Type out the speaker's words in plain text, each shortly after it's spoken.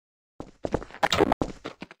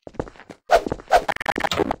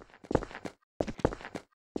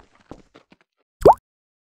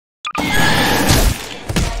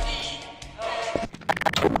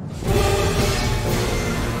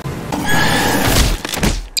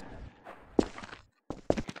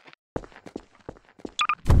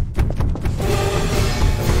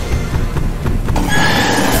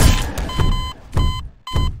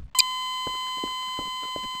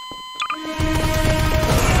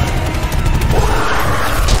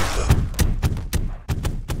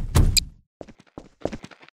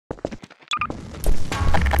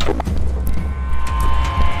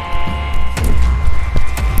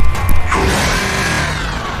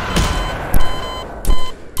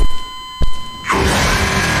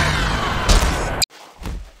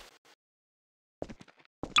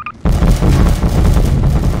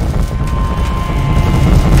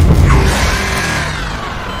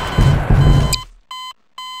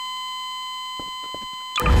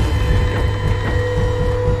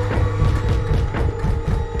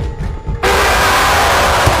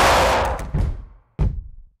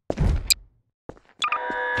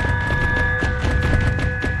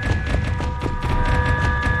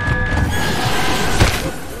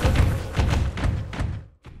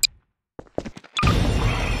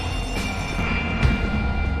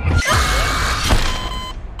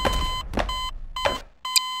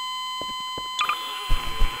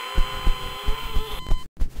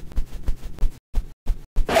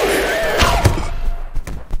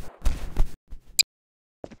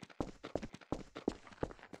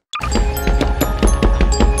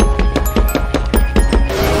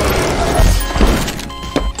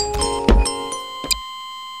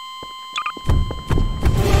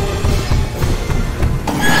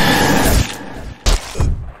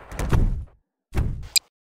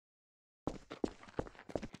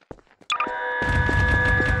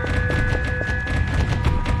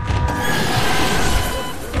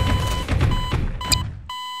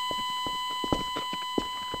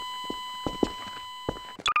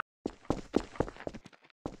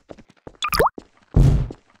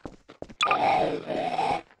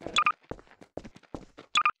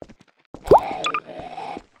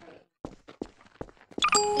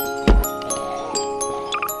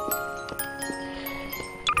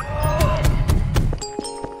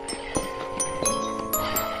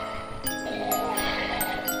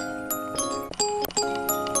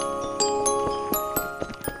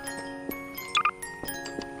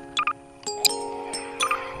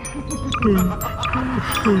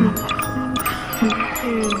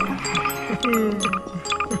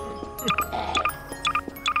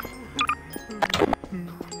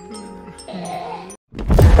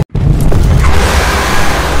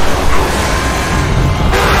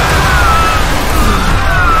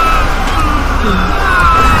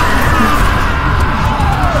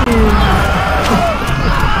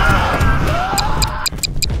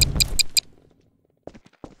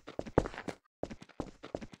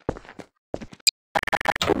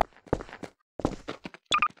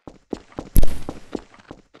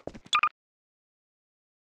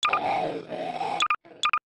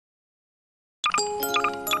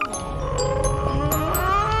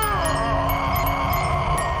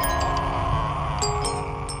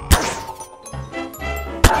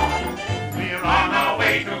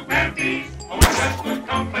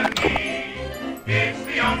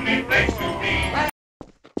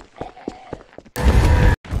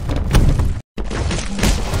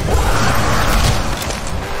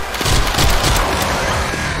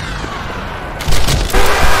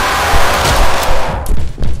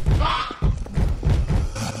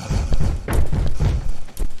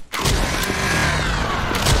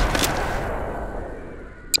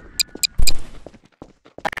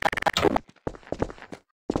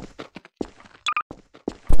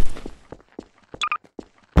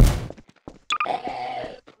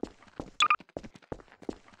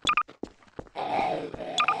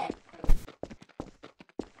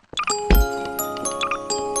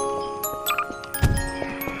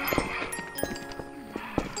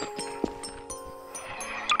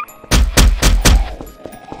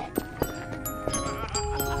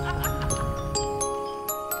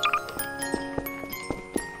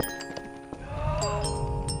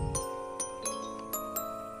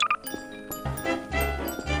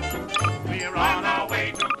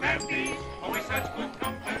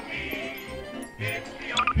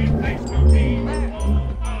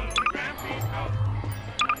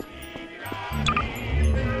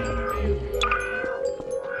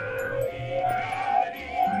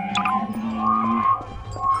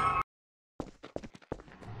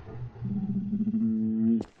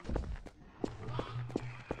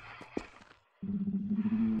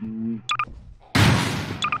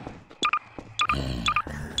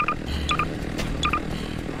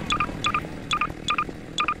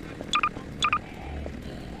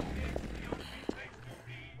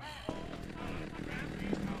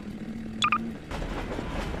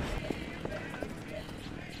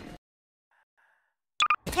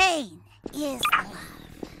Pain is love.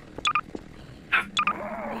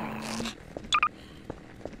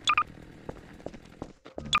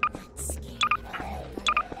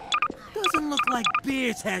 Doesn't look like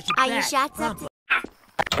Beers has your back. Are you shots up?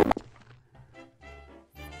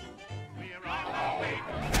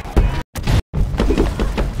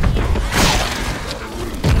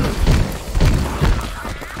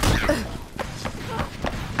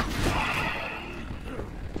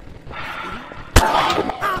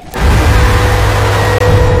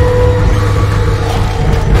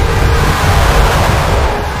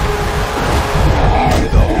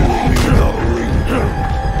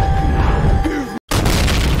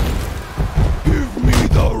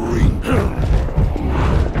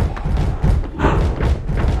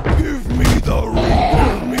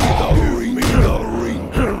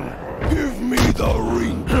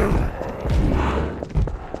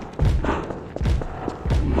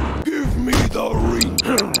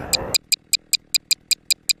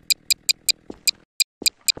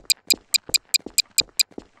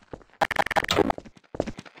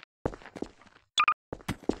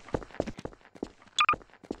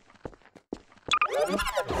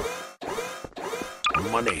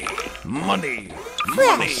 Money, money,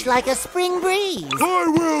 Fresh like a spring breeze. I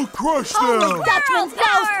will crush them! Holy Dutchman's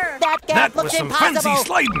ghost! That gap That was looks some impossible. fancy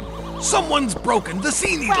sliding. Someone's broken the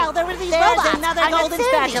sea needle. Well, there were these robots. Another golden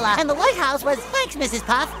spatula. And the lighthouse was, thanks, Mrs.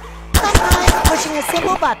 Puff. Sometimes pushing a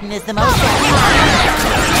simple button is the most I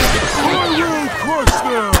will crush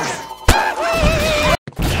them!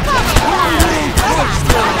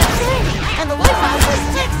 And the lighthouse was,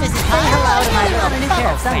 thanks, Mrs. Puff. Say hello to my little new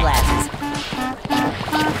pair of sunglasses.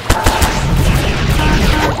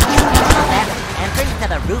 That's the entrance to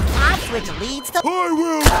the rooftops, which leads to... I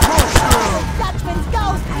will crush them!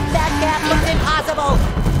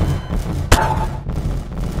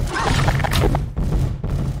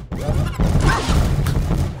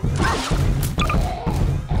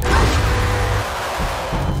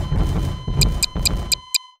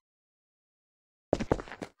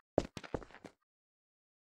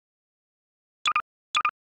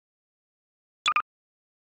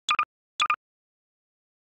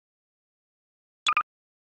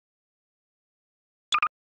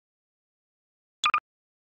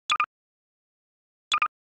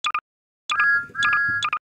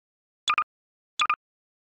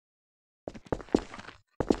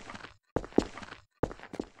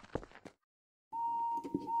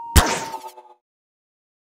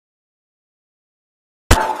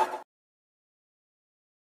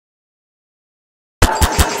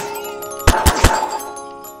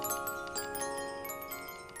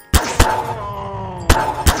 Oh.